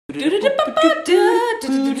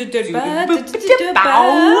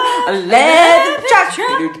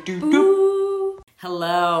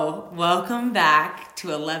Hello, welcome back to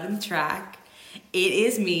 11th Track. It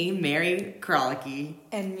is me, Mary Krolicky.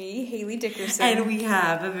 And me, Haleigh Dickerson. And we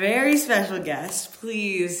have a very special guest.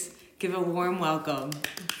 Please give a warm welcome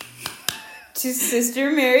to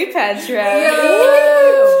Sister Mary Petra.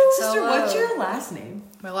 Sister, what's your last name?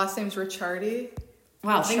 My last name's Ricciardi.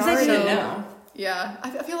 Wow, things I didn't know. Yeah, I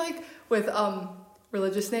feel like with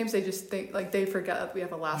religious names, they just think, like, they forget that we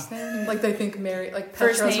have a last name. Like, they think Mary, like,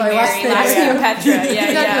 Petra's first name my Mary, last name Petra.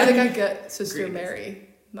 Yeah. I think I get Sister Mary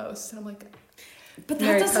most. And I'm like, but that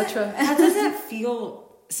Mary doesn't, Petra. That doesn't feel,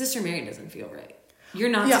 Sister Mary doesn't feel right. You're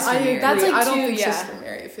not Sister Mary. That's like I don't think Sister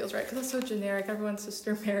Mary feels right, because that's so generic. Everyone's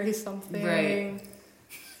Sister Mary something. Right.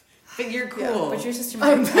 But you're cool. Yeah, but you're Sister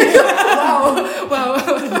Mary. Wow.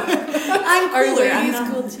 I'm cooler. Our lady's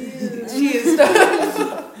cool too. She is.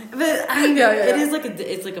 But I mean, it is like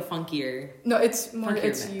it's like a funkier. No, it's more.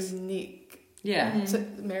 It's mix. unique. Yeah. Mm-hmm. So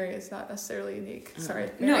Mary is not necessarily unique. Sorry,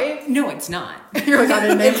 Mary. No, it's not. You're like, I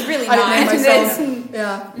didn't name. It's really I not. didn't name myself.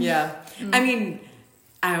 Yeah. Yeah. Mm-hmm. I mean,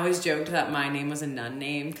 I always joked that my name was a nun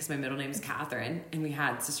name because my middle name is Catherine, and we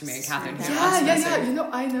had Sister Mary Catherine. Yeah. You know,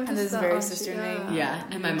 I know. And this is a very sister name. Yeah.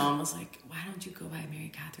 And my mom was like, "Why don't you go by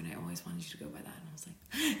Mary Catherine? I always wanted you to go by that." And I was like,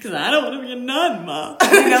 "Because I don't want to be a nun, Ma."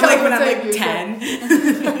 You know, like when I'm like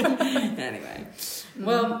 10. Anyway.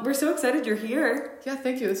 Well, we're so excited you're here. Yeah,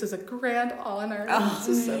 thank you. This is a grand honor. This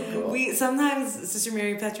is so cool. Sometimes Sister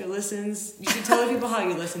Mary Petra listens. You should tell people how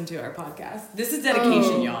you listen to our podcast. This is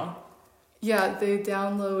dedication, y'all. Yeah, they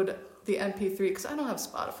download the MP3 because I don't have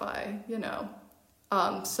Spotify, you know.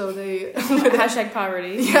 So they hashtag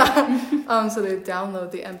poverty. Yeah. So they download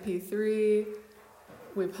the MP3.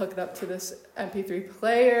 We've hooked up to this MP3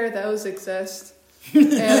 player. Those exist.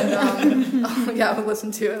 And yeah, we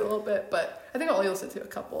listen to it a little bit, but I think I only listen to a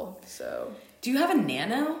couple. So do you have a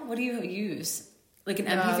Nano? What do you use? Like an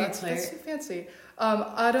MP3 player? That's too fancy.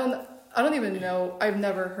 I don't even know. I've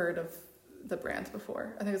never heard of the brand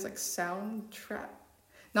before. I think it's like Soundtrack.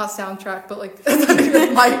 Not Soundtrack, but like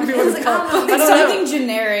it might be what it's called. It's something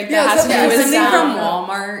generic that has to do with something sound. from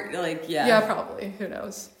Walmart. Like Yeah, probably. Who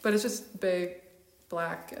knows? But it's just big,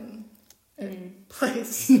 black, and it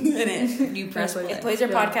plays. And you press play. It plays your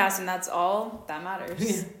podcast, and that's all that matters.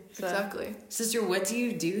 Yeah. So. Exactly. Sister, what do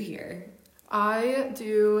you do here? I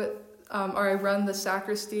do, I run the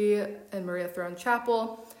sacristy in Maria Throne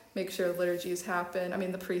Chapel. Make sure liturgies happen. I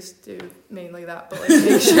mean, the priests do mainly that, but like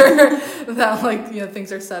make sure that like, you know,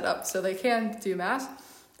 things are set up so they can do mass.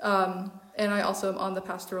 And I also am on the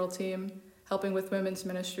pastoral team, helping with women's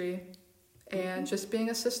ministry and just being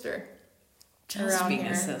a sister. Just being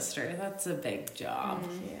a sister. That's a big job.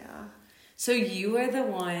 Yeah. So you are the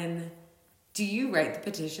one. Do you write the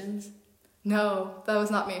petitions? No, that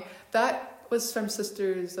was not me. That was from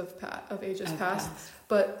Sisters of Ages Past.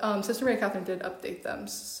 But Sister Mary Catherine did update them,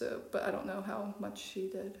 but I don't know how much she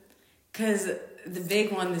did. Because the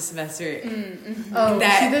big one this semester... she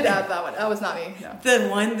did add that one. That was not me, no.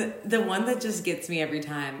 The one that just gets me every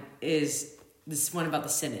time is this one about the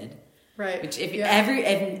synod. Right. Which, if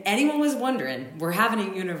anyone was wondering, we're having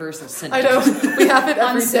a universal synod. I know. We have it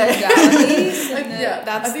every day.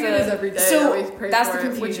 I think it is every day. So that we pray that's for the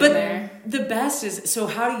confusion but there. The best is, so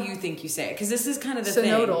how do you think you say it? Because this is kind of the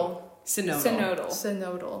synodal. thing.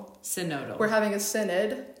 Synodal. We're having a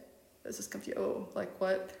synod. This is confusing. Oh, like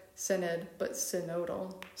what? Synod, but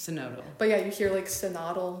synodal. But yeah, you hear like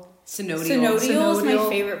synodal. Synodial is my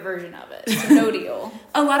favorite version of it. Synodial.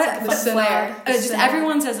 A lot of the synod. Just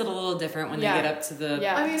everyone says it a little different when they get up to the.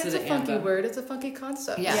 Yeah. I mean, it's a funky word. It's a funky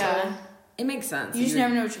concept. Yeah. So. It makes sense. You just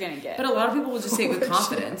never know what you're gonna get. But a lot of people will just say it with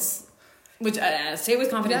confidence. Which say it with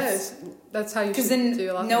confidence. Yes, that's how you should because then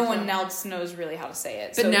do a lot no one else knows really how to say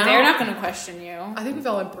it. But so now, they're not going to question you. I think we've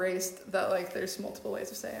all embraced that. Like, there's multiple ways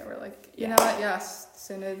of saying it. We're like, you know what? Yes,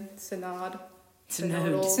 synodial.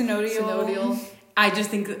 I just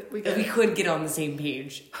think we could get on the same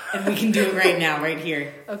page, and we can do it right now, right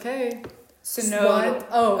here. Okay.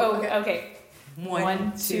 Synodal. Okay.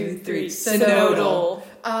 1, 2, 3. Synodal.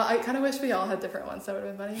 I kind of wish we all had different ones. That would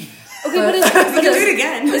have been funny. Okay, but we can do it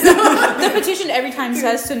again. The petition every time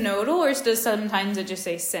says synodal, or does sometimes it just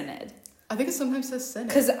say synod? I think it sometimes says synod.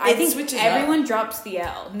 Because I think everyone drops the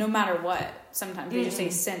L, no matter what. Sometimes they just say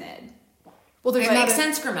synod. Well, it makes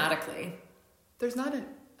sense grammatically. There's not an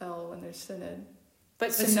L when there's synod.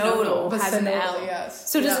 But synodal has an L. Yes.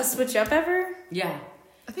 So does it switch up ever? Yeah.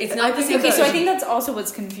 It's not the same. Okay, so I think that's also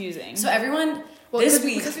what's confusing. So everyone, Well, this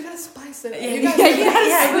week, because we gotta spice it up. Yeah,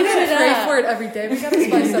 We we gotta pray up. for it every day. We gotta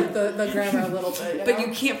spice up the grammar a little bit. but you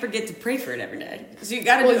can't forget to pray for it every day. So you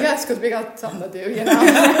gotta. Well, do yes, because we got something to do. You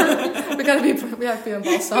know, we have to be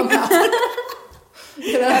involved somehow.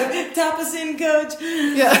 You know? Tap us in, coach.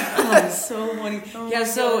 Yeah. Oh, so funny. Yeah.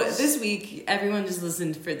 So this week, everyone just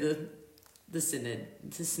listened for the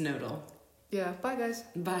synodal. Yeah. Bye, guys.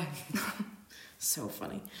 Bye. So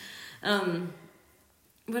funny.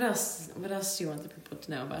 What else? What else do you want the people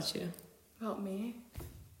to know about you? About me?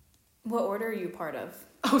 What order are you part of?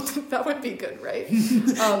 Oh, that would be good, right?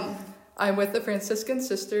 I'm with the Franciscan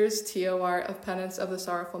Sisters, T.O.R. of Penance of the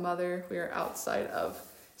Sorrowful Mother. We are outside of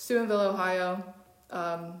Steubenville, Ohio.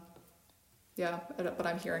 Yeah, but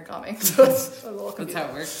I'm here in Cumming, so it's a little confusing. That's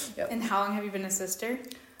how it works. Yep. And how long have you been a sister?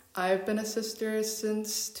 I've been a sister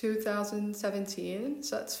since 2017,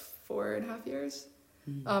 so that's 4.5 years.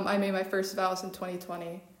 I made my first vows in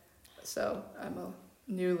 2020, so I'm a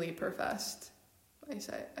newly professed, I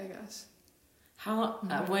guess. How?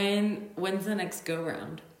 When's the next go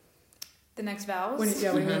round? The next vows? When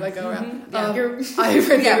you mean by go around? Yeah. When's When's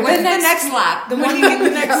the next lap? When you get the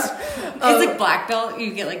next, it's like black belt.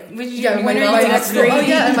 You get like when you when are you my next grade? Oh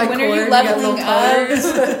yeah, and my when cord. are you got leveling little up? colors,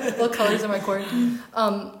 little colors in my cord.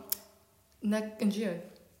 In June,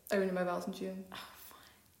 I renew my vows in June. Oh,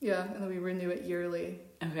 Yeah, and then we renew it yearly.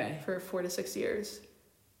 Okay. For 4 to 6 years.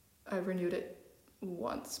 I've renewed it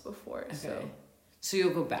once before. Okay. So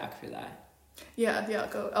you'll go back for that. Yeah.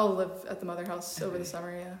 I'll live at the mother house over the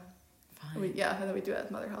summer. Yeah. Fun. And then we do it at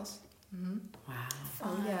the mother house. Mm-hmm. Wow.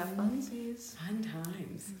 Oh yeah, funsies. Fun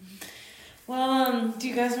times. Well, do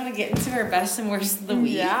you guys want to get into our best and worst of the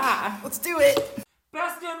week? Yeah. Let's do it.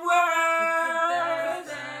 Best and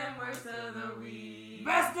worst of the week.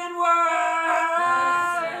 Best and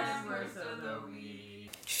worst of the week.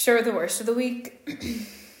 Should we start with the worst of the week?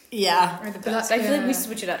 Yeah. Or the best? I feel like we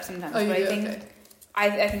switch it up sometimes, Oh, but you I do? think Okay. I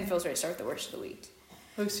think it feels right to start with the worst of the week.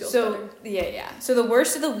 Feels So better. yeah. So the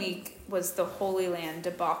worst of the week was the Holy Land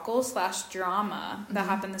debacle / drama that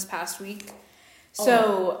happened this past week.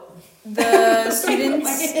 So the students,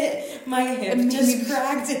 my hip just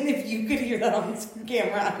cracked, and if you could hear that on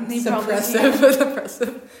camera,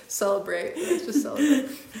 Suppressive. Celebrate. Let's just celebrate.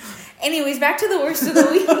 Anyways, back to the worst of the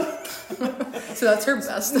week. So that's her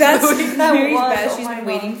best. That's of the week. Mary's was. best. Oh She's my been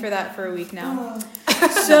God. waiting for that for a week now.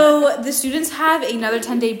 So the students have another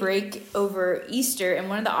 10-day break over Easter, and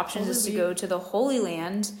one of the options is to go to the Holy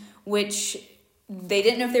Land, which they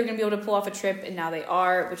didn't know if they were going to be able to pull off a trip, and now they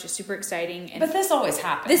are, which is super exciting. And but this always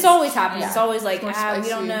happens. this always happens. Yeah. It's always like, More we spicy.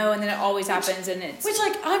 don't know, and then it always happens, and it's... Which,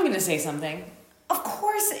 like, I'm gonna say something. Of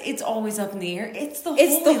course, it's always up in the air. It's the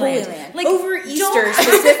It's the Holy Holy Land. Land. Like, Over don't- Easter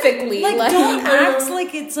specifically. Like, don't act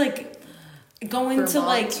like it's like going to Vermont.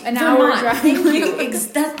 like An hour Vermont. drive. Thank you.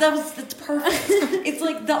 That's perfect. It's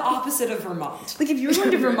like the opposite of Vermont. Like, if you were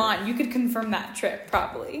going to Vermont, you could confirm that trip,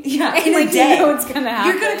 probably. Yeah, And, in like, a day. you know what's going to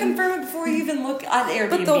happen. You're gonna confirm it before you even look at Airbnb.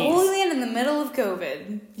 But the Holy Land in the middle of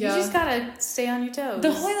COVID, Yeah. you just gotta stay on your toes.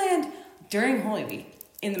 The Holy Land during Holy Week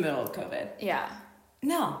in the middle of COVID. Yeah.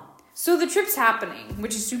 No. So the trip's happening,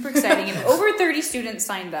 which is super exciting, and over 30 students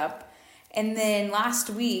signed up. And then last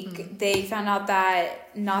week, they found out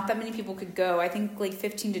that not that many people could go. I think like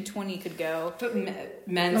 15 to 20 could go. But men's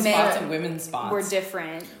Men spots and women's spots Were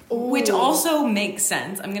different. which Ooh. also makes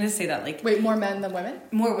sense. I'm gonna say that like Wait, more men than women?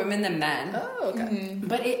 more women than men. Oh, okay.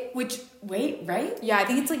 But right? Yeah, I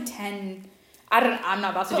think it's like 10. I'm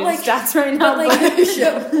not about to But do like- the stats right now. But like,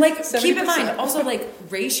 Yeah. like keep in 70%. mind also like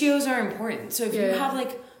ratios are important. So if you Yeah. have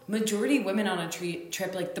like majority women on a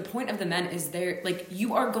trip, like the point of the men is there. Like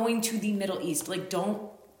you are going to the Middle East. Like don't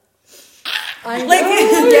I like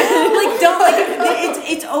know. like don't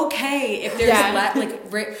like it's okay if there's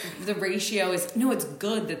Yeah. the ratio is no. It's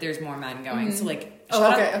good that there's more men going. So like Oh,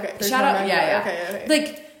 shout okay, out, okay. There's shout more out men yeah going. yeah Okay.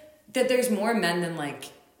 like that there's more men than like.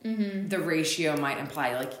 The ratio might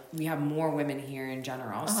imply like we have more women here in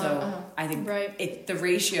general, so I think Right. the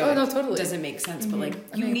ratio Oh, no, totally. doesn't make sense. But like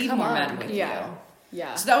I you mean, need come more on. men with Yeah. you.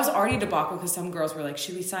 Yeah. So that was already a debacle because some girls were like,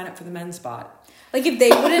 "Should we sign up for the men's spot?" Like if they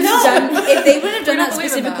would have done that We're not believing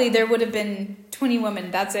specifically, that. there would have been 20 women.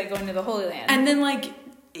 That's it, going to the Holy Land. And then like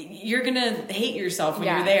you're gonna hate yourself when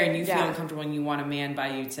Yeah. you're there and you feel Yeah. uncomfortable and you want a man by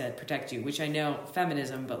you to protect you, which I know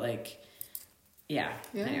feminism, but like Yeah,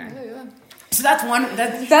 anyway. yeah. So that's one.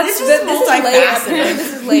 This This is layered. multifaceted.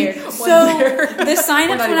 This is layered. So layer. the sign-ups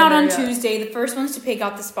We're not went out even on there yet. Tuesday. The first one's to pick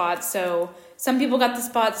out the spots. So some people got the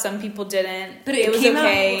spots, some people didn't. But it was came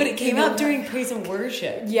okay. out. But it came out during praise and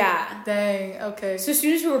worship. Yeah. Dang, okay. So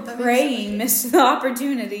students who were That makes praying missed the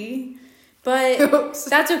opportunity But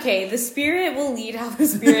that's okay. The Spirit will lead how the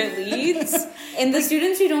Spirit leads. And the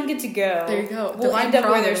students who don't get to go there you go. will end up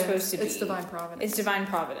where they're supposed to be. It's divine providence. It's divine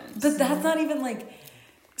providence. But that's not even like...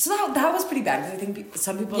 So that was pretty bad, because I think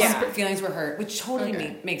some people's feelings were hurt, which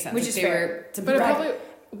totally makes sense. Which is fair. But it probably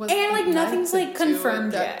was... And, like, nothing's, like,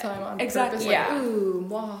 confirmed that yet. time on Exactly. purpose. Like, ooh,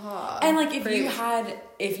 mwahaha. And, like, if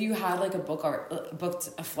you had like booked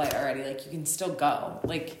a flight already, like, you can still go.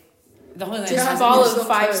 Like... The Holy Land just follow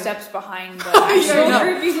 5 steps behind the actual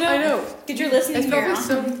group. You know? I know. Get your listening It's here. probably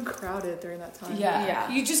so crowded during that time.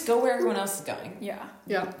 Yeah. You just go where everyone else is going. Yeah.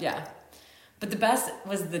 But the best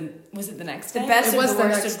was it the next day? The best it was the the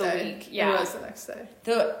worst next of the day. week. Yeah. It was the next day.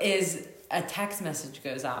 Though is a text message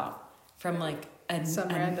goes out from like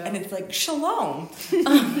random. and it's like shalom.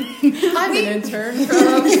 I'm an intern for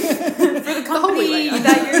the company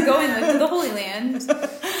that you're going with to the Holy Land.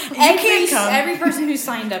 Every person who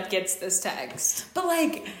signed up gets this text. But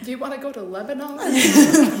like, do you want to go to Lebanon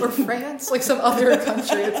or France, like some other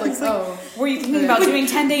country? It's like, were you thinking about doing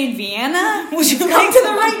 10-day in Vienna? Would you come to the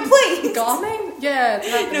right place? Galming? Yeah, it's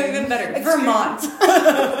happening. No, even better, Vermont.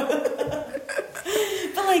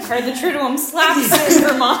 But like, heard the Triduum slaps in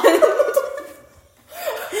Vermont.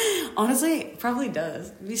 Honestly, it probably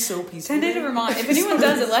does. It'd be so peaceful. 10 days to Vermont. If anyone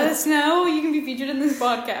does it, let us know. You can be featured in this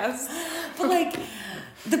podcast. But like,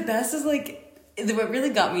 the best is like, what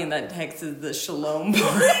really got me in that text is the shalom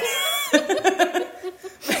part. But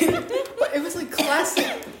it was like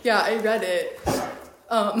classic. Yeah, I read it.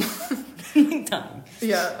 Time.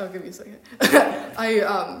 Yeah, I'll give you a second.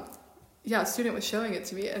 A student was showing it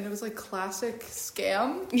to me, and it was like classic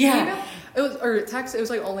scam. Yeah. It was, or text. It was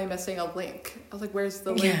like only missing a link. I was like, "Where's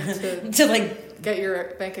the link to like get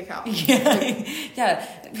your bank account?" Yeah,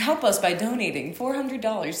 help us by donating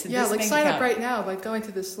 $400 to this bank account. sign up right now by going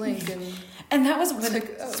to this link and that was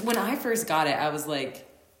when I first got it. I was like,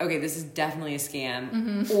 okay, this is definitely a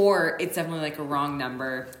scam, or it's definitely like a wrong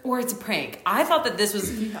number, or it's a prank. I thought that this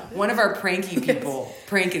was one of our pranky people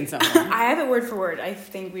pranking someone. I have it word for word. I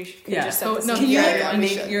think we should just set this Can you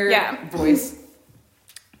make your voice?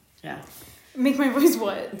 Yeah. Make my voice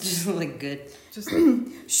what? Just like good. Just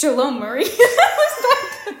Shalom, Murray.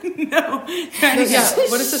 No. What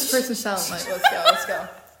does this person sound like? Let's go.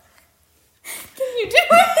 Can you do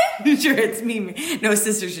it? Sure, it's me. No,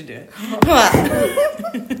 sister should do it.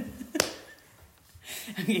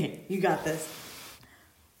 Okay, you got this.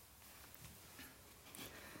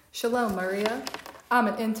 Shalom, Maria. I'm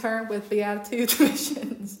an intern with Beatitude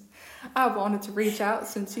Missions. I wanted to reach out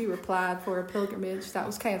since you applied for a pilgrimage that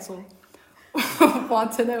was canceled.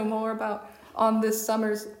 Want to know more about on this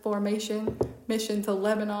summer's formation mission to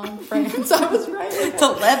Lebanon, France? I was right. To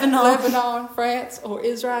Lebanon, France, or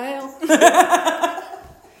Israel.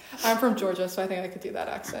 I'm from Georgia, so I think I could do that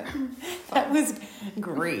accent. That was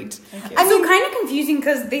great. Thank you. I mean, kind of confusing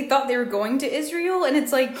because they thought they were going to Israel, and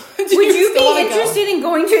it's like, would you be interested in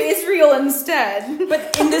going to Israel instead?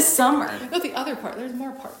 But in the summer. No, the other part. There's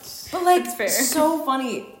more parts. But like, it's fair. So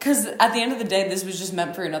funny because at the end of the day, this was just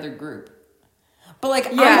meant for another group. But like,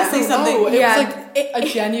 I'm Yeah. gonna say something. Oh, it was like a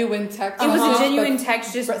genuine text. It was a genuine but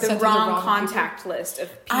text, just sent the to wrong contact list of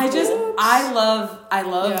people. I love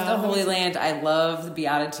the Holy Land. I love the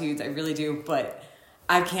Beatitudes. I really do. But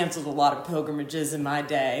I've canceled a lot of pilgrimages in my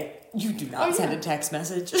day. You do not send a text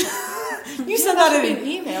message. You send that in an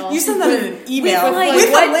email. You send that in an email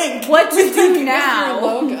with a link. What to do now?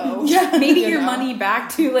 With your logo. Yeah, maybe your money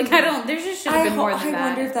back to like I don't. There just should have been more than that. I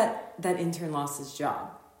wonder if that intern lost his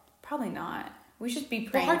job. Probably not. We should be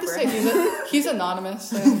praying Hard to for say. him. He's anonymous.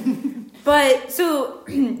 So. But so,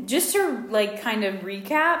 just to like kind of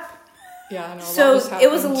recap. Yeah, I know. So it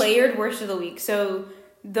was a layered worst of the week. So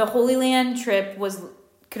the Holy Land trip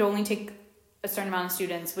could only take a certain amount of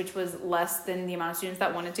students, which was less than the amount of students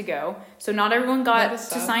that wanted to go. So not everyone got to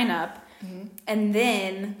sign up. Mm-hmm. And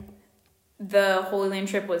then the Holy Land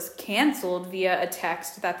trip was canceled via a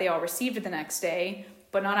text that they all received the next day,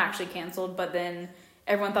 but not actually canceled. But then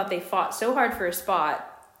everyone thought they fought so hard for a spot,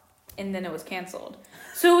 and then it was canceled.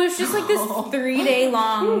 So it was just like this 3-day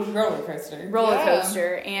long roller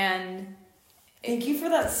coaster. And thank you for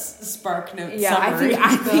that spark note summary.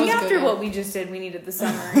 I think after what we just did, we needed the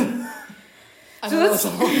summary. So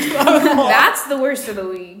that's the worst of the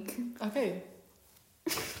week. Okay.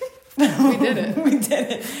 We did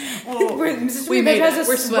it. Well, we made it.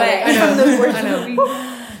 We're sweating. I know.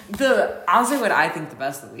 I'll say what I think the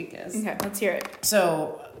best of the week is. Okay, let's hear it.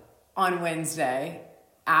 So, on Wednesday,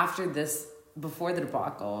 before the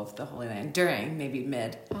debacle of the Holy Land, during, maybe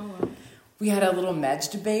mid, we had a little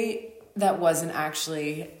Medj debate that wasn't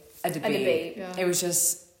actually a debate. Yeah. It was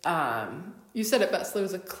just You said it best. There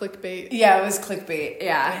was a clickbait. Yeah, it was clickbait.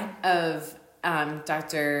 Yeah, of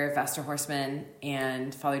Dr. Vester Horstman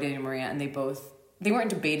and Father Daniel Maria, and they weren't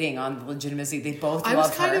debating on the legitimacy. They both I love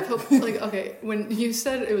was kind her. of like, okay, when you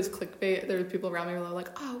said it was clickbait, there were people around me who were like,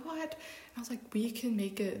 oh, what? And I was like, we can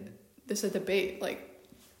make this a debate, like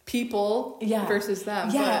people versus them.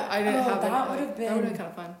 Yeah, but I didn't have that that would have been kind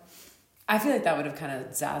of fun. I feel like that would have kind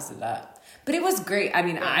of zazzed it up, but it was great. I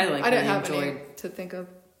mean, I didn't really have enjoyed any to think of.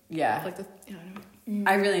 Yeah, Like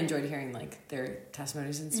I really enjoyed hearing like their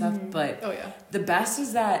testimonies and stuff. But the best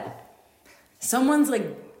is that someone's like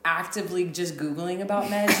actively just Googling about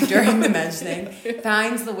Medj during the Medj thing,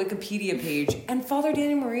 finds the Wikipedia page, and Father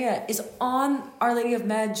Daniel Maria is on Our Lady of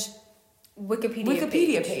Medj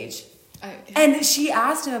Wikipedia page. And she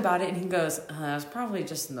asked him about it, and he goes, "It was probably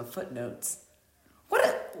just in the footnotes." What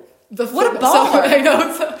a baller! I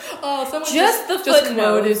know. Someone just the just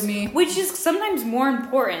footnotes, quoted me, which is sometimes more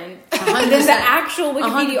important than the actual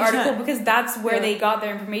Wikipedia 100%. article, because that's where they got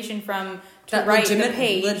their information from to That write the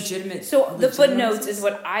page. The footnotes is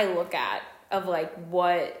what I look at of like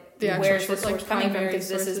where's the source coming from, because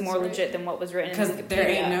this is more legit than what was written. Because there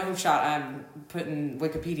ain't no shot I'm putting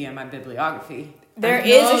Wikipedia in my bibliography. There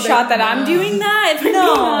is a shot that I'm doing that, if I'm being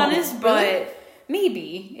honest, but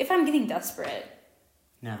maybe if I'm getting desperate.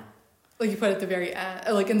 No. Like you put it at the very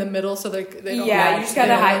end, like in the middle, so they don't. Yeah, you just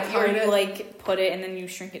gotta hide, or you like put it and then you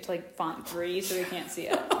shrink it to like font 3 so they can't see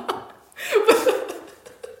it.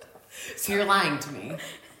 So you're lying to me.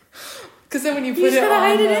 Because then when you You put just it gotta on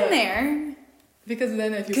hide it in there. Because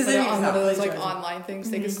then if you put it on one of those like online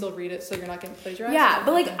things, they can still read it, so you're not getting plagiarized. Yeah,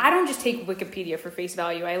 but like I don't just take Wikipedia for face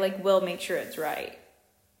value. I like will make sure it's right.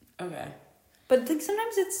 Okay. But like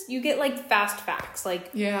sometimes you get like fast facts,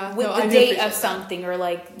 like with the I date of something, or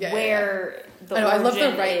like where the I love the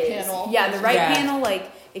origin right is. panel. Yeah, the right panel. Like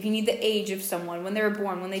if you need the age of someone, when they were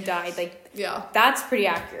born, when they died, like that's pretty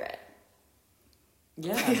accurate.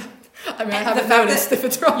 Yeah. I mean, I haven't noticed if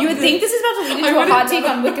it's wrong. You would think this is about to lead into a hot take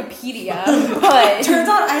on Wikipedia, but turns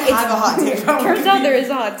out I have a hot take. Turns out there is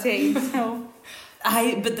a hot take. So.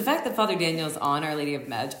 But the fact that Father Daniel's on Our Lady of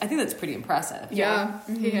Medj, I think that's pretty impressive. Yeah,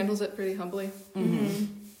 he handles it pretty humbly.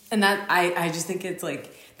 And that I just think it's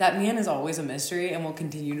like that man is always a mystery and will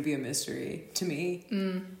continue to be a mystery to me.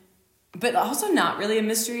 But also not really a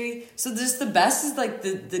mystery. So just the best is like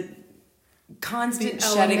the constant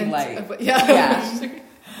shedding light.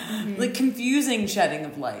 Like confusing shedding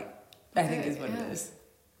of light, I think is what it is.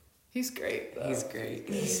 He's great, though. He's great.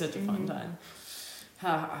 He's such a fun time.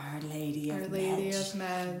 Our Lady of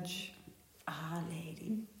Medj. Our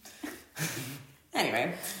Lady.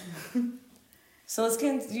 Anyway. So let's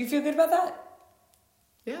get do you feel good about that?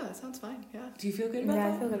 Yeah, that sounds fine. Yeah. Do you feel good about that?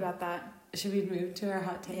 Yeah, I feel good about that. Should we move to our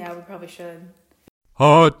hot take? Yeah, we probably should.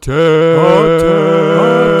 Hot take. Hot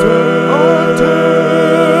take.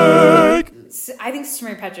 I think Sister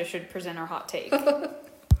Mary Petra should present our hot take.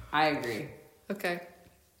 I agree. Okay.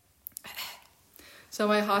 So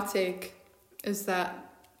my hot take is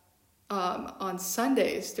that on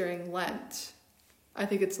Sundays during Lent, I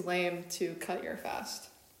think it's lame to cut your fast.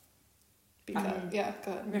 Because go ahead.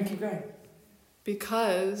 We're gonna keep going.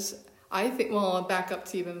 Because I think, well, I'll back up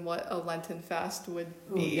to even what a Lenten fast would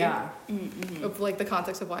be. Ooh, yeah. Of like the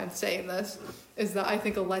context of why I'm saying this is that I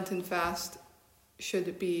think a Lenten fast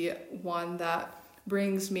should be one that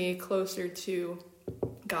brings me closer to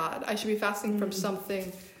God. I should be fasting from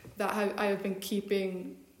something that I have been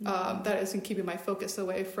keeping, that isn't keeping my focus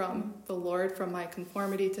away from the Lord, from my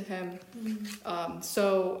conformity to Him.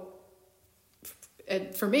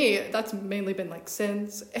 And for me, that's mainly been like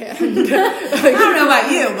sins, and like, I don't know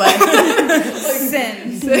about you, but like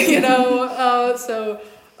sins,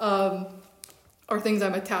 or things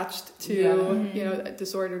I'm attached to,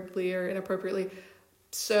 disorderly or inappropriately.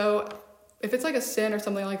 So if it's like a sin or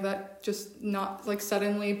something like that, just not like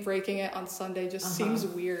suddenly breaking it on Sunday just seems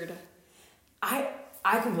weird. I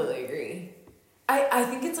completely agree. I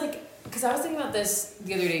think it's like, because I was thinking about this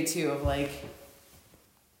the other day too, of like,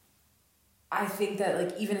 I think that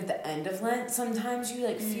like even at the end of Lent, sometimes you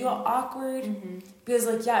like feel awkward because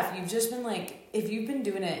like, if you've just been like, if you've been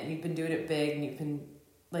doing it and you've been doing it big and you've been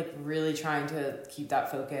like really trying to keep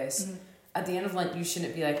that focus, at the end of Lent, you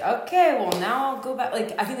shouldn't be like, okay, well now I'll go back.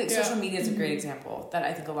 Like, I think that social media is a great example that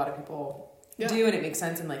I think a lot of people do, and it makes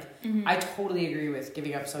sense. And like, I totally agree with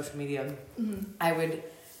giving up social media. I would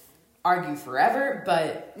argue forever,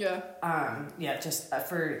 but just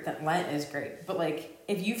for that, Lent is great. But like,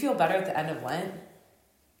 if you feel better at the end of Lent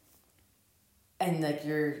and like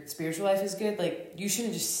your spiritual life is good, like you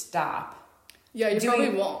shouldn't just stop. Yeah, you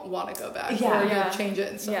probably won't want to go back or you'll change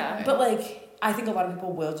it in some way. But like, I think a lot of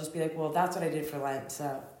people will just be like, well, that's what I did for Lent,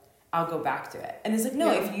 so. I'll go back to it. And it's like,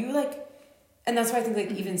 no, if you like, and that's why I think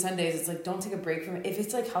like even Sundays, it's like, don't take a break from it. If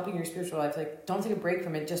it's like helping your spiritual life, like don't take a break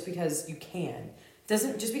from it just because you can. Just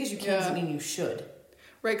because you can doesn't mean you should.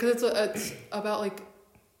 Right, because it's about like,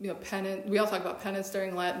 you know, penance. We all talk about penance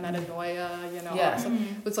during Lent, metanoia, you know, all that stuff.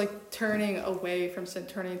 It's like turning away from sin,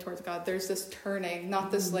 turning towards God. There's this turning,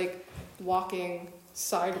 not this like walking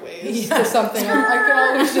sideways to something. I can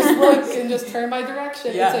always just look and just turn my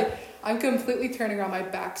direction. It's like I'm completely turning around, my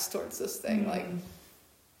back's towards this thing. Like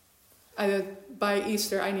by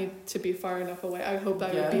Easter, I need to be far enough away. I hope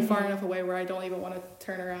I would be far enough away where I don't even want to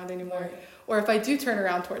turn around anymore. Right. Or if I do turn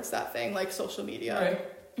around towards that thing, like social media,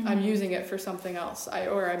 I'm using it for something else.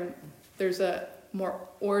 There's a more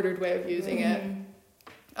ordered way of using it.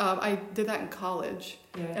 I did that in college,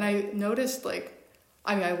 and I noticed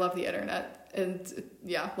I love the internet, and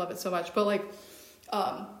love it so much. But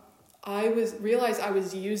I realized I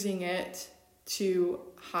was using it to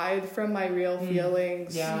hide from my real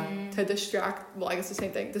feelings, to distract. Well, I guess the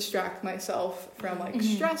same thing. Distract myself from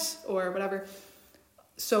stress or whatever.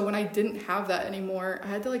 So when I didn't have that anymore, I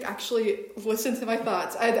had to actually listen to my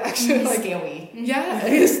thoughts. I had to actually scary. Yeah,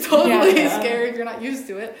 it's totally scary if you're not used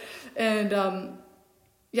to it. And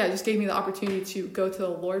it just gave me the opportunity to go to the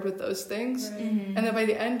Lord with those things. Right. And then by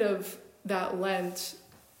the end of that Lent,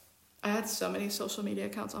 I had so many social media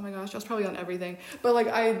accounts. Oh my gosh, I was probably on everything. But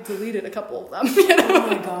I deleted a couple of them. You know? Oh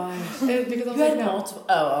my gosh. And because I was multiple.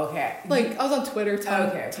 Oh, okay. I was on Twitter,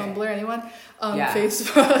 Tumblr, anyone?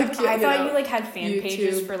 Facebook. I thought you had fan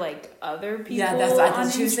pages for other people. Yeah, that's I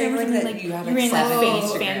thought she was saying that you have you ran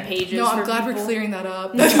 7 fan pages. No, I'm glad people. we're clearing that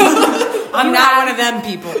up. I'm not one of them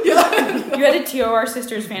people. You had a T.O.R.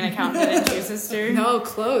 Sisters fan account, didn't you, sister? No,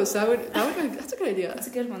 close. That's a good idea. That's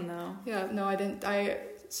a good one though. Yeah, no, I didn't. I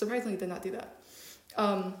surprisingly did not do that.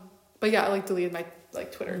 But I deleted my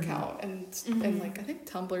Twitter account and I think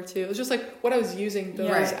Tumblr too. It was just what I was using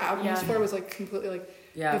those avenues for was completely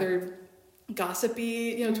either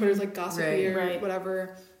gossipy, you know, Twitter's gossipy or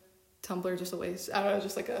whatever. Tumblr just a waste. I don't know,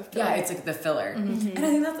 just a filler. It's the filler. And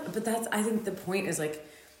I think the point is I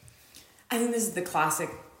think this is the classic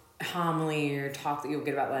homily or talk that you'll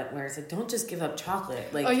get about Lent where it's don't just give up chocolate.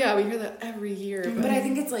 We hear that every year. But I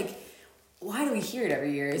think it's why do we hear it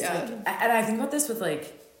every year? It's and I think about this with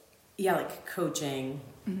coaching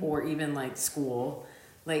or even school.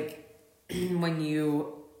 When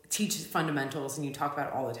you teach fundamentals and you talk about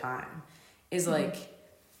it all the time is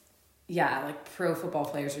pro football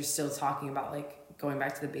players are still talking about going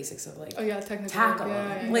back to the basics of tackle.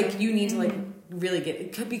 You need to really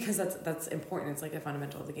get because that's important. It's a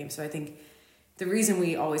fundamental of the game. So I think the reason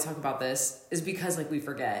we always talk about this is because we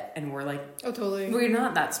forget and we're oh totally, we're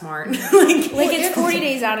not that smart. It's 40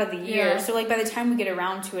 days out of the year, so by the time we get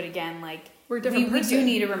around to it again, we're a different person. We do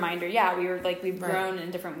need a reminder. Yeah, we've grown in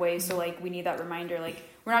different ways, so we need that reminder.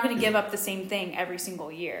 We're not going to give up the same thing every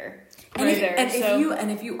single year.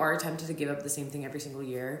 If you are tempted to give up the same thing every single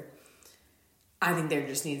year, I think there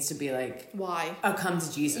just needs to be why a come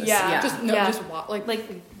to Jesus. Just why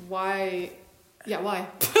why. Yeah, why?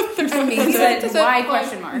 There's maybe why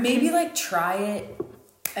question mark. Maybe try it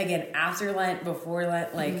again after Lent, before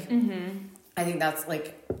Lent. I think that's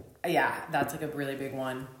that's a really big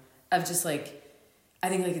one of just I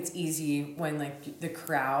think it's easy when the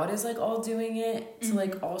crowd is all doing it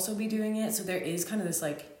to also be doing it. So there is kind of this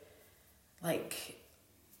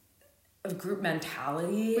a group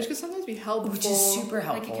mentality, which could sometimes be helpful, which is super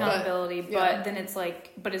helpful, accountability. But then it's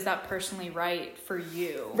but is that personally right for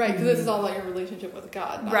you? Right, because this is all about your relationship with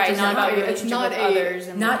God, not about your relationship with others,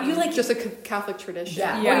 and not you just a Catholic tradition.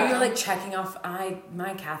 Or you're checking off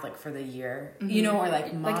my Catholic for the year, you know, or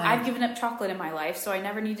I've given up chocolate in my life, so I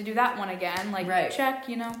never need to do that one again. Check,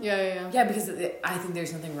 you know. Yeah. Because I think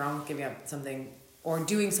there's nothing wrong with giving up something or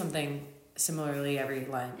doing something similarly every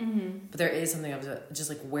Lent, but there is something of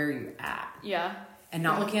just where you're at, and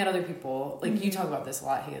not looking at other people. You talk about this a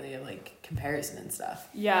lot, Haleigh, of comparison and stuff.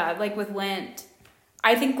 With Lent,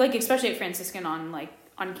 I think especially at Franciscan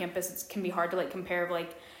on campus, it can be hard to compare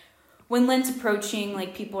when Lent's approaching,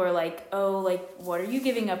 people are what are you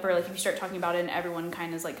giving up, or if you start talking about it and everyone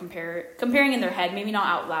kind of is comparing in their head, maybe not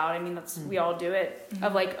out loud. I mean, that's we all do it,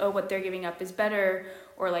 of what they're giving up is better,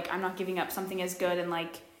 or I'm not giving up something as good, and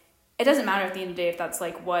it doesn't matter at the end of the day if that's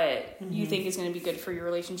what you think is going to be good for your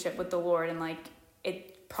relationship with the Lord, and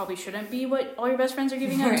it probably shouldn't be what all your best friends are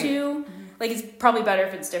giving up to. It's probably better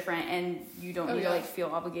if it's different, and you don't need to feel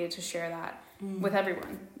obligated to share that with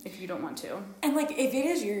everyone if you don't want to. And if it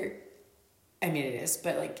is it is,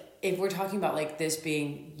 but if we're talking about this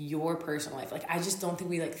being your personal life, I just don't think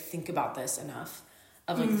we think about this enough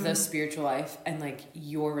of the spiritual life and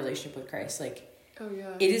your relationship with Christ. Oh,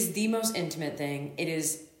 yeah. It is the most intimate thing. It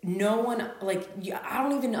is no one, like, I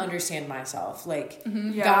don't even understand myself. Like,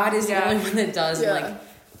 God is the only one that does, like,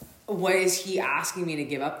 what is he asking me to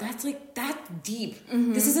give up? That's, like, that deep.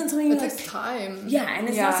 This isn't something it like... takes time. Yeah, and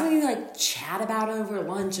it's not something you, like, chat about over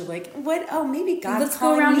lunch of, like, what? Oh, maybe God's Let's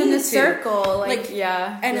go around in a circle.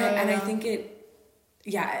 And I think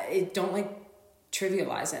it don't, like,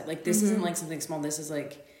 trivialize it. Like, this isn't, like, something small. This is,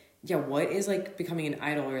 like... Yeah, what is, like, becoming an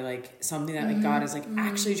idol or, like, something that, like, God is, like,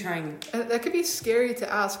 actually trying... And that could be scary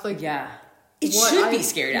to ask, like... Yeah. It should be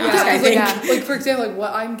scary to ask, I think. Like, for example, like,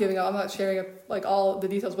 what I'm giving up, I'm not sharing, like, all the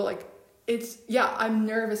details, but, like, it's... Yeah, I'm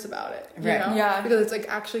nervous about it, you know? Yeah. Because it's, like,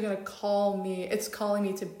 actually going to call me... It's calling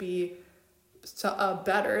me to be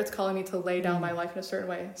better. It's calling me to lay down my life in a certain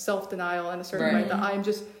way. Self-denial in a certain way that I'm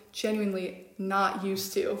just genuinely not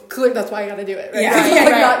used to. Clearly, that's why I got to do it, right?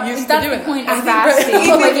 Not used to doing that's the point that. of fasting.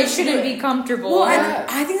 Like, it shouldn't be comfortable. Well, and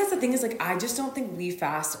I think that's the thing is, like, I just don't think we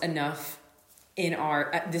fast enough in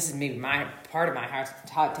our... this is maybe part of my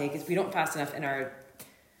hot take, is we don't fast enough in our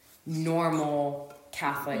normal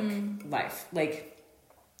Catholic life. Like,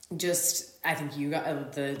 just... I think you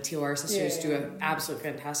got... the T.O.R. sisters do an absolute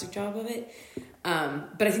fantastic job of it.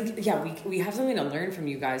 But I think, we have something to learn from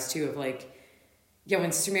you guys, too, of, like... Yeah,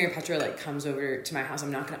 when Sister Mary Petra, like, comes over to my house,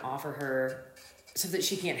 I'm not going to offer her stuff that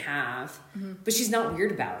she can't have. But she's not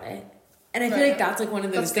weird about it. And I feel like that's, like, one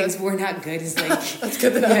of those things we're not good is, like... That's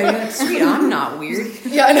good to know. Yeah, you're like, sweet, I'm not weird.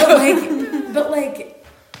 Yeah, I know. But, like...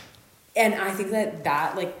 And I think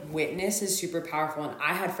that, like, witness is super powerful. And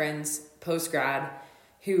I had friends post-grad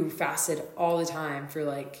who fasted all the time for,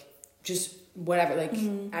 like, just whatever. Like,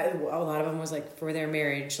 a lot of them was, like, for their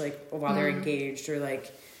marriage, like, while they're engaged. Or,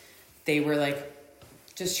 like, they were, like...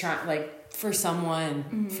 just trying, like, for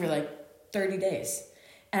someone for, like, 30 days.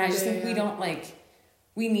 And I just think we don't, like,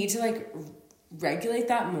 we need to, like, regulate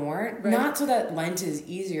that more. Right. Not so that Lent is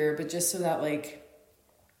easier, but just so that, like,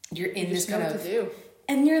 you're in this kind of...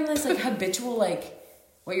 And you're in this, like, habitual, like,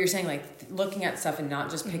 what you're saying, like, looking at stuff and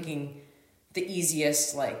not just picking the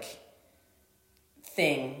easiest, like,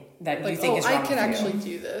 thing that you think is wrong. I can actually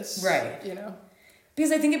do this. Right. You know?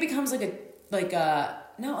 Because I think it becomes, like, a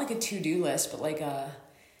not like a to-do list, but, like,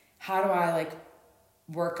 how do I, like,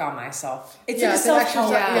 work on myself? It's like a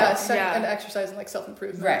self-help. And exercise and, like,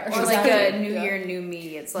 self-improvement. Right. Or like a new year, new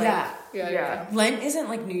me. It's like... Yeah. Lent isn't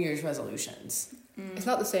like New Year's resolutions. It's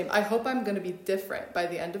not the same. I hope I'm going to be different by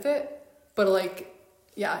the end of it. But, like,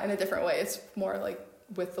 yeah, in a different way. It's more, like,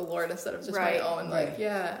 with the Lord instead of just my own. Like,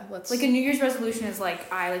 let's... Like, a New Year's resolution is,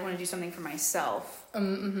 like, I, like, want to do something for myself.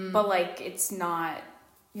 But, like, it's not...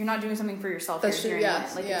 You're not doing something for yourself. That's true.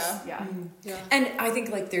 And I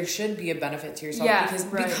think, like, there should be a benefit to yourself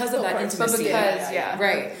because of that intimacy.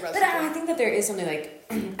 Right. But I think that there is something, like,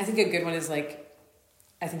 I think a good one is, like,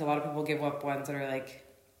 I think a lot of people give up ones that are, like,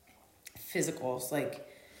 physicals, like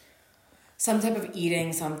some type of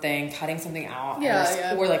eating something, cutting something out,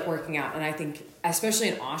 or like working out. And I think, especially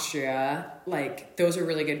in Austria, like, those are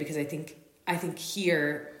really good because I think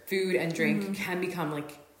here food and drink can become,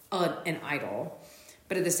 like, an idol.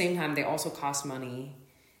 But at the same time, they also cost money,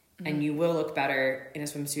 and you will look better in a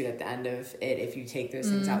swimsuit at the end of it if you take those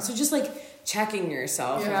things out. So just, like, checking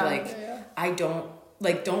yourself of, like, I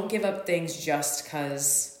don't give up things just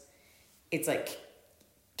because it's, like,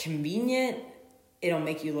 convenient. It'll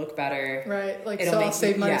make you look better. Right. Like, so I'll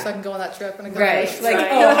save money so I can go on that trip. And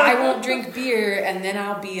I won't drink beer, and then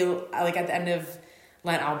I'll be, like, at the end of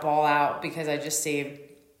Lent, I'll ball out because I just saved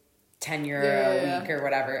 €10 a week or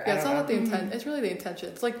whatever. Yeah, it's not the intent. It's really the intention.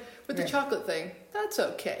 It's like with the chocolate thing. That's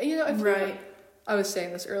okay. You know, I was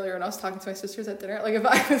saying this earlier when I was talking to my sisters at dinner. Like, if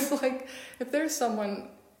I was like, if there's someone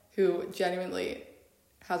who genuinely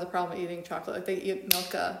has a problem eating chocolate, like they eat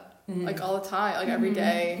Milka like all the time, like every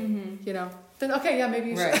day, you know, then okay, maybe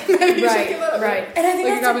you should. Maybe you should give it up. Right. And I think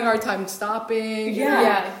like you're having a hard time stopping.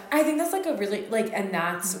 Yeah. I think that's like a really like, and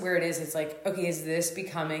that's where it is. It's like, okay, is this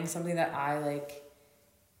becoming something that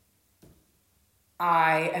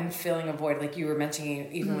I am filling a void, like you were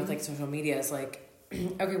mentioning, even with like social media, is like,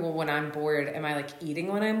 okay, well, when I'm bored, am I like eating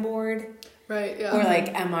when I'm bored? Right, yeah. Or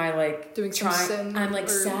like, am I like doing some sin? I'm like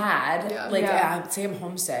sad. Yeah. Say I'm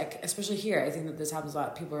homesick, especially here. I think that this happens a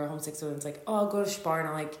lot. People are homesick, so it's like, oh, I'll go to Spar and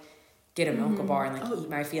I'll like get a Milka bar and like eat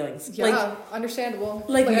my feelings. Yeah, like, understandable.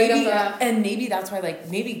 Like maybe, and maybe that's why like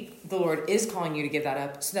maybe the Lord is calling you to give that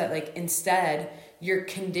up, so that like instead you're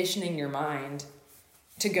conditioning your mind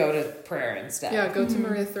to go to prayer instead. Yeah, go to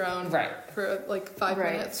Maria Throne. Right. For like 5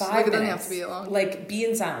 minutes. 5 minutes. It doesn't have to be long. Like, be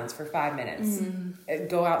in silence for 5 minutes.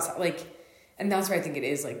 Go outside. Like, and that's where I think it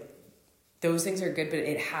is. Like, those things are good, but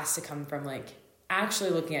it has to come from, like,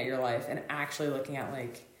 actually looking at your life and actually looking at,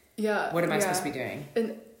 like, What am I supposed to be doing?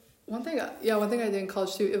 And one thing I did in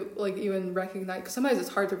college too, even recognize, because sometimes it's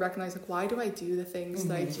hard to recognize, like, why do I do the things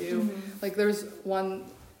that I do? Like, there's one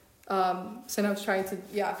sin I was trying to,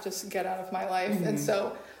 just get out of my life. And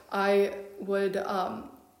so I would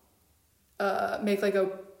make like a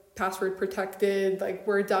password protected, like,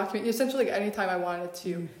 Word document. Essentially, like, anytime I wanted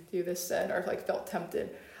to do this sin or like felt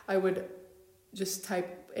tempted, I would just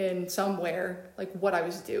type in somewhere like what I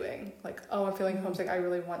was doing, like, oh, I'm feeling homesick, I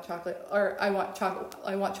really want chocolate, or I want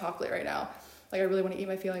chocolate right now, like, I really want to eat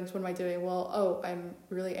my feelings, what am I doing? Well, oh, I'm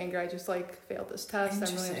really angry, I just like failed this test,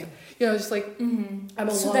 I'm really, just like I'm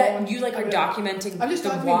alone. So that you like are documenting I'm just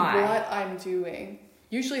documenting why. what I'm doing.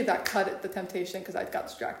 Usually that cut at the temptation because I got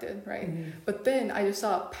distracted, right? But then I just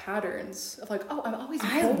saw patterns of like, oh, I'm always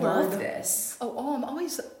bored. I love this. Oh, I'm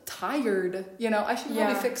always tired. I should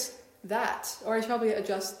probably fix that, or I should probably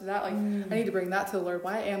adjust that. Like, I need to bring that to the Lord.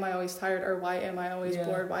 Why am I always tired, or why am I always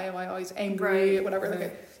bored? Why am I always angry? Whatever.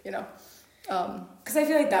 Like, because I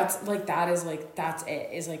feel like that's it.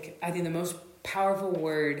 Is like, I think the most powerful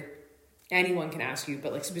word anyone can ask you,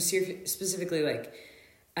 but like specifically like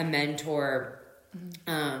a mentor,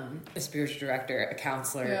 a spiritual director, a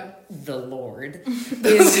counselor, the Lord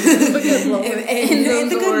is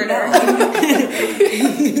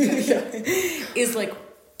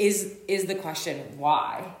is the question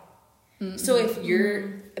why. So if you're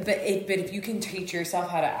but if you can teach yourself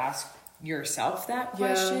how to ask yourself that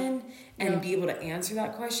question and be able to answer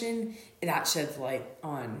that question, that sheds light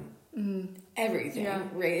on everything,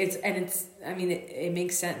 right? It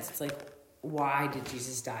makes sense. It's like, why did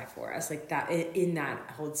Jesus die for us? Like, that in that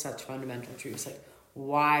holds such fundamental truths. Like,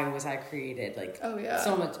 why was I created? Like,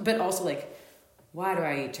 so much, but also like, why do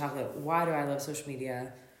I eat chocolate? Why do I love social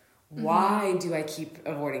media? Why do I keep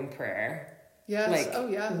avoiding prayer? Yes. Like,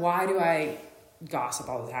 why do I gossip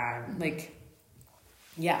all the time? Like,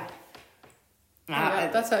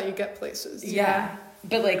 that's how you get places.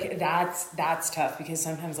 But like, that's tough, because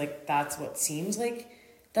sometimes like that's what seems like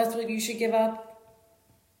that's what you should give up.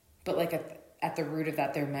 But like at the root of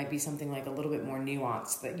that, there might be something like a little bit more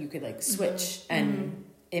nuanced that you could like switch, and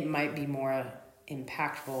it might be more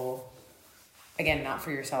impactful. Again, not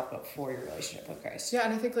for yourself, but for your relationship with Christ. Yeah,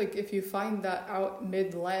 and I think like if you find that out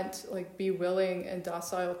mid-Lent, like, be willing and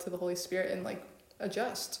docile to the Holy Spirit and like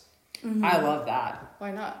adjust. I love that. Why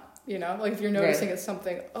not? Like, if you're noticing it's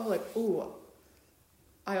something, I don't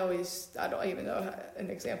even know an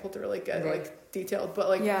example to really get like detailed, but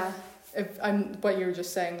like, if I'm what you were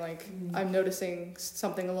just saying, like, I'm noticing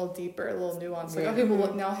something a little deeper, a little nuanced, like, okay,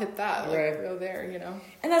 well, now hit that, like, go there,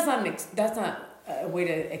 And that's not a way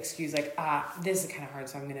to excuse like, this is kind of hard,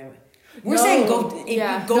 so I'm gonna. We're saying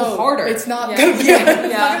go harder. It's not. It's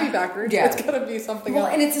not gonna be backwards. Yeah. It's gonna be something else.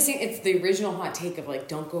 And it's the same. It's the original hot take of like,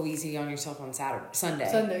 don't go easy on yourself on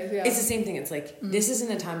Sunday. It's the same thing. It's like, this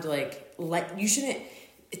isn't a time to like you shouldn't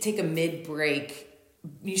take a mid break.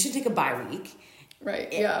 You should take a bye week.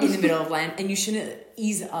 Right. In the middle of Lent, and you shouldn't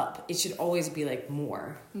ease up. It should always be like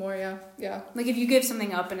more. Yeah. Like, if you give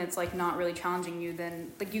something up and it's like not really challenging you,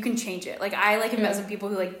 then like you can change it. Like, I like met some people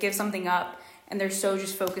who like give something up and they're so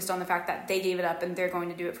just focused on the fact that they gave it up and they're going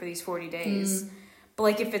to do it for these 40 days. But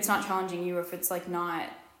like, if it's not challenging you, or if it's like not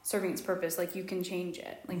serving its purpose, like, you can change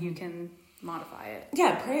it. Like, you can modify it.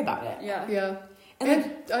 Yeah, pray about it. Yeah.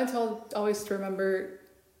 And I tell always to remember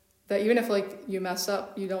that even if like you mess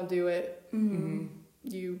up, you don't do it.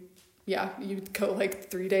 You go like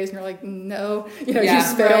 3 days and you're like, no, you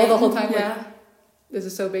just fail the whole time. Like, this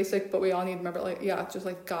is so basic, but we all need to remember, like, just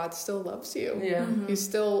like, God still loves you. He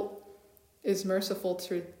still is merciful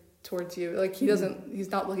towards you. Like, he's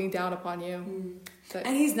not looking down upon you.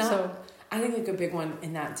 And he's not, I think like a big one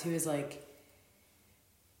in that too is like,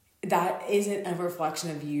 that isn't a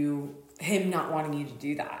reflection of him not wanting you to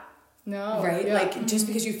do that. No. Right? Like, just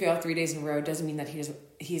because you fail 3 days in a row doesn't mean that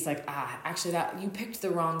he's like, actually that you picked the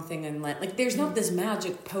wrong thing in Lent. Like, there's not this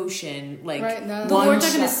magic potion, like, the Lord's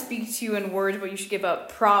not going to speak to you in words what you should give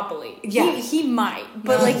up, probably. He might,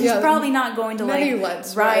 but like, he's probably not going to like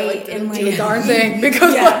Lents, right, and like, do the darn thing,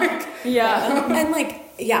 because and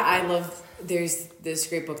like, I love, there's this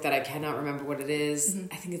great book that I cannot remember what it is.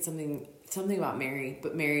 I think it's something about Mary,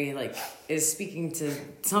 but Mary like is speaking to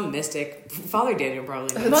some mystic. Father Daniel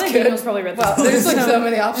probably knows. Father Daniel's probably read this. There's like so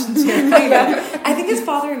many options here. I think it's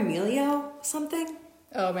Father Emilio something.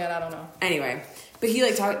 Oh man, I don't know. Anyway, but he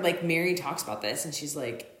like Mary talks about this, and she's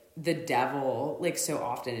like, the devil like so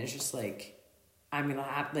often is just like, I'm gonna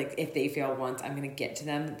have, like, if they fail once, I'm gonna get to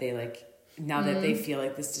them. That they like, now that they feel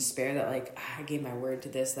like this despair that like, I gave my word to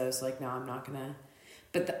this, though, so like, no, I'm not gonna,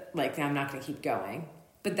 I'm not gonna keep going.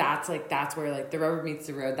 But that's where like the rubber meets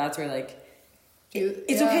the road. That's where like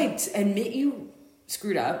It's okay to admit you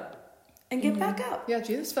screwed up and get back up. Yeah,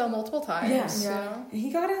 Jesus fell multiple times. Yes. Yeah. He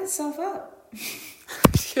got himself up.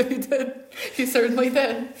 Yeah, he did. He certainly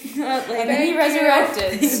did. And then he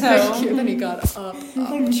resurrected. So And then he got up.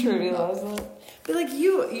 I'm sure he loves that. But like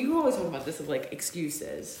you always talk about this of like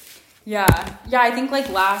excuses. yeah, I think like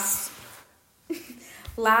last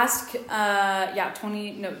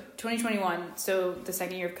 2021, so the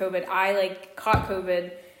second year of COVID, I like caught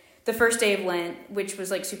COVID the first day of Lent, which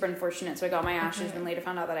was like super unfortunate. So I got my ashes and later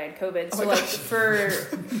found out that I had COVID. So it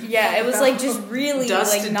was like just really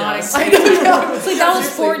Dust like to not dust. exciting. It's like that was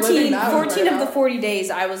Seriously, 14 of the right 40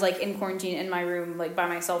 days I was like in quarantine in my room, like by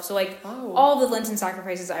myself. So like Oh. all the Lenten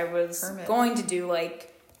sacrifices I was Hermit. going to do,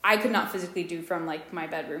 like I could not physically do from like my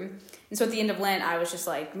bedroom. And so at the end of Lent, I was just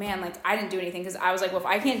like, man, like I didn't do anything because I was like, well, if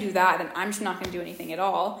I can't do that, then I'm just not going to do anything at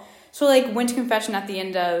all. So like went to confession at the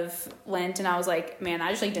end of Lent and I was like, man, I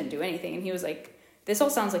just like didn't do anything. And he was like, this all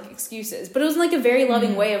sounds like excuses, but it was in like a very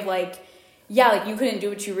loving way of like, yeah, like you couldn't do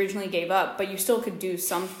what you originally gave up, but you still could do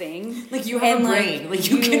something. Like you have a brain, like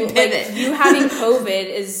you can like, pivot. you having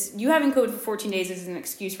COVID for 14 days is an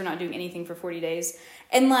excuse for not doing anything for 40 days.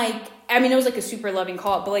 And like, I mean, it was like a super loving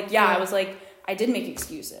call, but like, yeah. I was like, I did make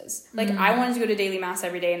excuses. Like I wanted to go to daily mass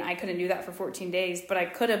every day and I couldn't do that for 14 days, but I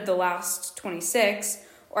could have the last 26,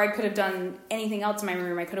 or I could have done anything else in my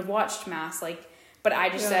room. I could have watched mass, like, but I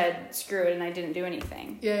just said, screw it, and I didn't do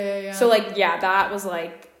anything. Yeah. So like, yeah, that was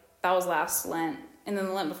last Lent. And then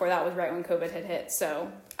the Lent before that was right when COVID had hit. So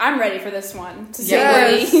I'm ready for this one, to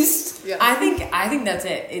say the least. Yes. I think that's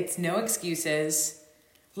it. It's no excuses.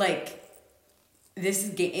 Like this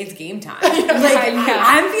is it's game time.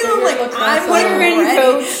 I'm feeling like I'm like ready.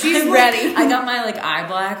 Coach, she's ready. I got my like eye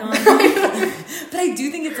black on. But I do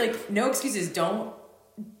think it's like no excuses.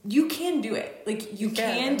 You can do it. Like you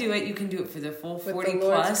can do it. You can do it for the full 40 With the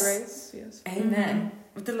plus. Lord's grace, yes. Amen.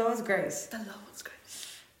 With the Lord's grace. The Lord's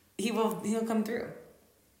grace. He'll come through.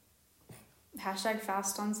 Hashtag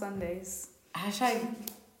fast on Sundays. Hashtag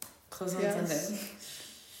close on Sundays.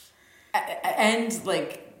 And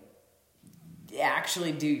like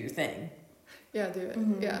actually do your thing. Yeah, do it.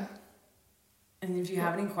 Yeah. And if you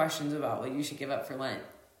have any questions about what you should give up for Lent,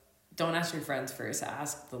 don't ask your friends first.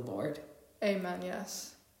 Ask the Lord. Amen.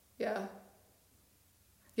 Yes. Yeah.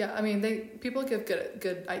 Yeah. I mean, people give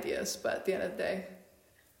good ideas, but at the end of the day,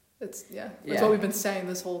 it's what we've been saying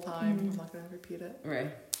this whole time. I'm not gonna repeat it.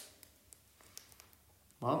 Right.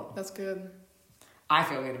 Well, That's good. I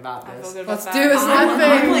feel good about this. I feel good Let's about do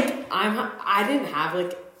that. this thing. I didn't have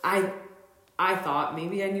like I thought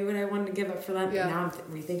maybe I knew what I wanted to give up for Lent, but now I'm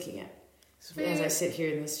rethinking it as I sit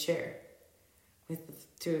here in this chair with the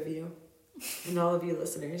two of you and all of you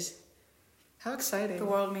listeners. How exciting! The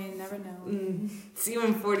world may never know. See you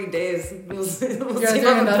in 40 days. We'll see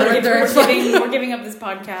doing another We're giving up this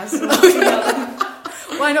podcast. So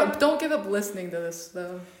Well, I know. Don't give up listening to this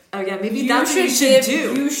though. Oh yeah, maybe that's what you should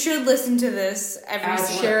do. You should listen to this every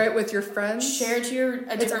day. Share it with your friends. Share it to a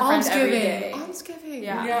It's different friend every almsgiving. day. Almsgiving.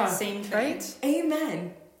 Yeah, same thing. Right?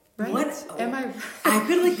 Amen. Right? What? Am I? I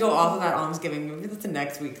could like go off of that almsgiving. Maybe that's a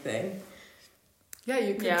next week thing. Yeah,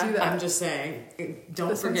 you could do that. I'm just saying. Don't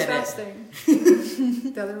this forget one's it.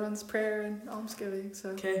 fasting. The other one's prayer and almsgiving. So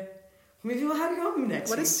Okay. Maybe we'll have you on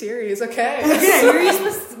next what week. a series. Okay. Series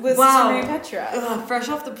with Wow. Sister Petra. Fresh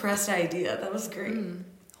off the pressed idea. That was great.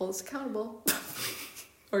 Hold us accountable.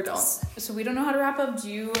 Or don't. So we don't know how to wrap up. Do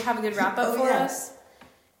you have a good wrap up for us?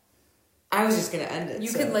 I was just gonna end it.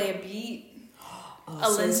 You could lay a beat, a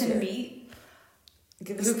Lenten beat.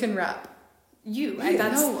 Who can rap? You.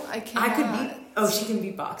 No, I can't. I could beat. Oh, she can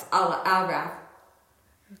beatbox. I'll rap.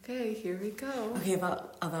 Okay, here we go. Okay,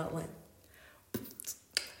 about Lent.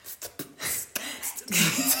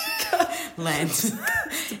 Lent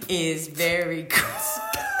is very cool.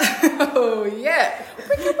 Oh yeah.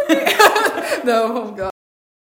 No, oh god.